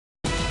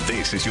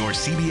This is your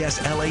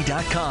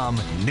CBSLA.com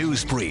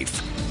news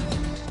brief.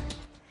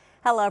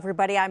 Hello,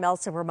 everybody. I'm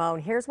Elsa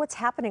Ramon. Here's what's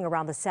happening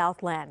around the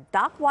Southland.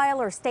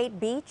 Dockweiler State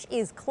Beach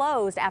is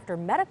closed after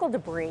medical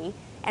debris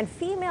and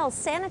female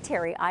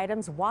sanitary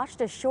items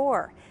washed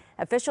ashore.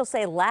 Officials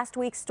say last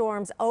week's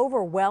storms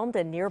overwhelmed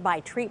a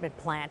nearby treatment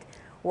plant.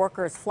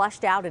 Workers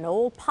flushed out an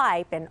old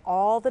pipe and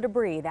all the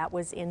debris that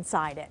was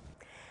inside it.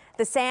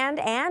 The sand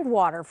and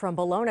water from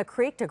Bologna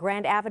Creek to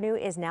Grand Avenue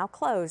is now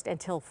closed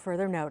until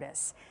further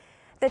notice.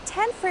 The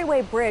 10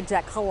 freeway bridge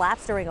that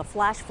collapsed during a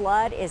flash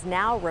flood is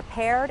now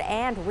repaired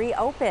and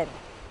reopened.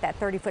 That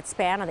 30-foot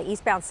span on the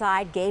eastbound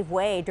side gave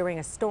way during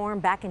a storm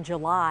back in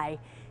July.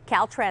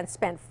 Caltrans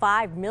spent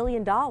 $5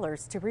 million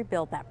to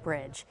rebuild that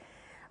bridge.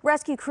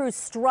 Rescue crews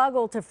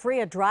struggled to free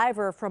a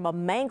driver from a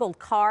mangled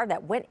car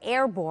that went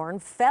airborne,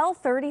 fell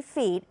 30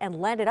 feet,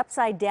 and landed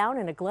upside down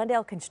in a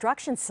Glendale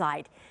construction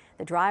site.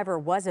 The driver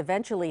was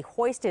eventually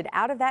hoisted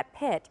out of that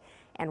pit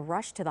and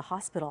rushed to the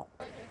hospital.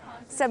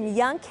 Some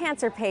young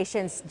cancer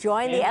patients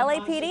joined the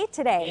LAPD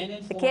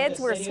today. The kids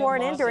were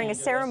sworn in during a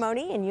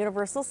ceremony in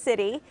Universal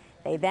City.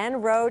 They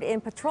then rode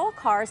in patrol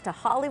cars to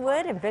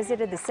Hollywood and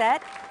visited the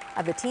set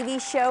of the TV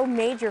show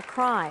Major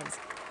Crimes.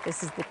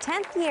 This is the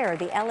 10th year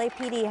the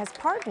LAPD has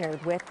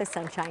partnered with the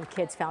Sunshine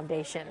Kids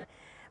Foundation.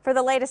 For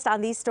the latest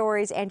on these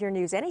stories and your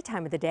news any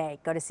time of the day,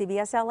 go to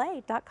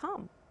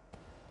CBSLA.com.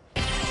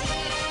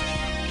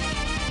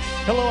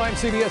 Hello, I'm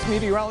CBS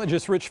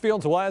meteorologist Rich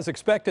Fields. Well, as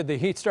expected, the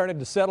heat started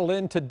to settle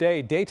in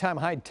today. Daytime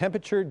high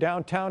temperature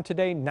downtown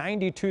today,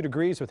 92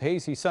 degrees with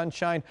hazy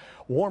sunshine.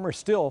 Warmer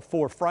still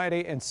for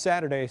Friday and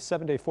Saturday.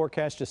 7-day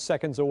forecast just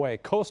seconds away.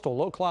 Coastal,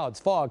 low clouds,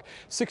 fog,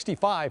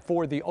 65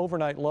 for the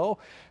overnight low.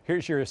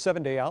 Here's your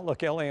 7-day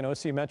outlook. LA and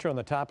OC Metro on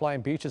the top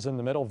line, beaches in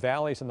the middle,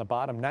 valleys in the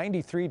bottom.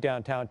 93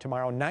 downtown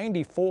tomorrow,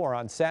 94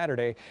 on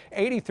Saturday,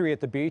 83 at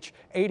the beach,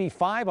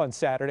 85 on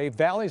Saturday.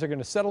 Valleys are going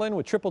to settle in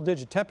with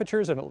triple-digit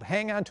temperatures and it'll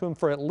hang on to them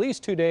for at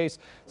least 2 days.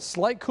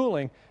 Slight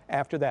cooling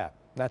after that.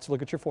 That's a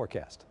look at your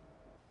forecast.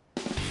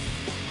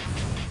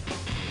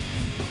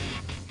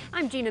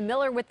 I'm Gina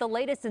Miller with the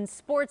latest in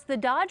sports. The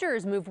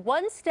Dodgers move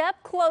one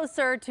step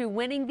closer to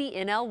winning the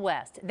NL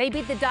West. They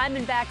beat the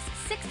Diamondbacks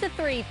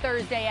 6-3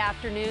 Thursday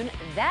afternoon.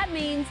 That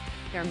means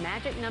their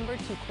magic number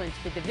to clinch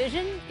the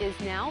division is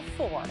now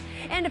 4.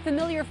 And a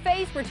familiar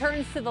face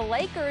returns to the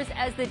Lakers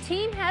as the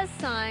team has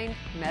signed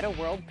Meta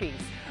World Peace.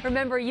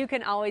 Remember, you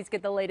can always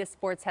get the latest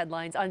sports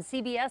headlines on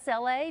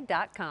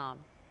CBSLA.com.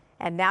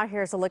 And now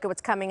here's a look at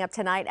what's coming up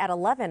tonight at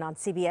 11 on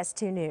CBS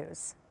 2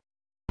 News.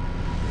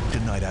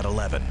 Tonight at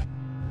 11.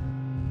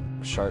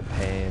 Sharp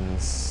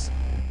pains,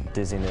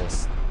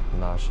 dizziness,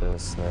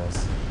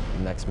 nauseousness.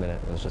 Next minute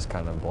it was just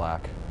kind of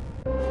black.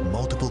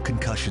 Multiple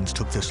concussions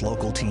took this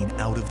local teen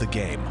out of the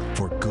game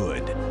for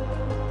good.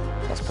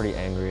 I was pretty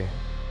angry.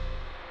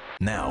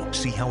 Now,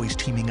 see how he's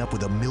teaming up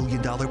with $1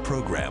 million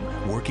program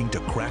working to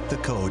crack the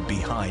code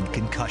behind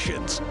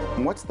concussions.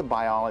 What's the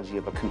biology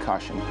of a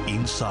concussion?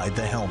 Inside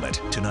the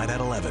Helmet, tonight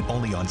at 11,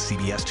 only on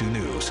CBS 2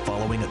 News,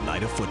 following a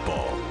night of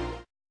football.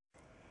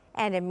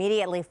 And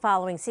immediately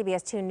following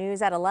CBS 2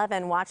 News at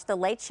 11, watch The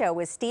Late Show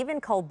with Stephen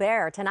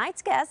Colbert.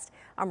 Tonight's guests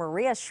are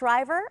Maria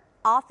Shriver,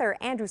 author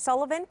Andrew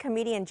Sullivan,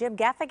 comedian Jim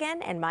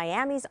Gaffigan, and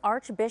Miami's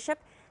Archbishop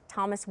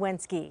Thomas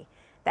Wensky.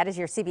 That is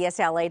your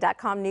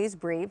CBSLA.com news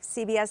brief.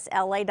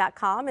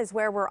 CBSLA.com is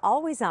where we're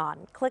always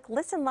on. Click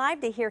Listen Live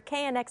to hear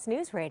KNX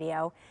News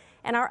Radio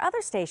and our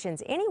other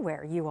stations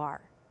anywhere you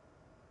are.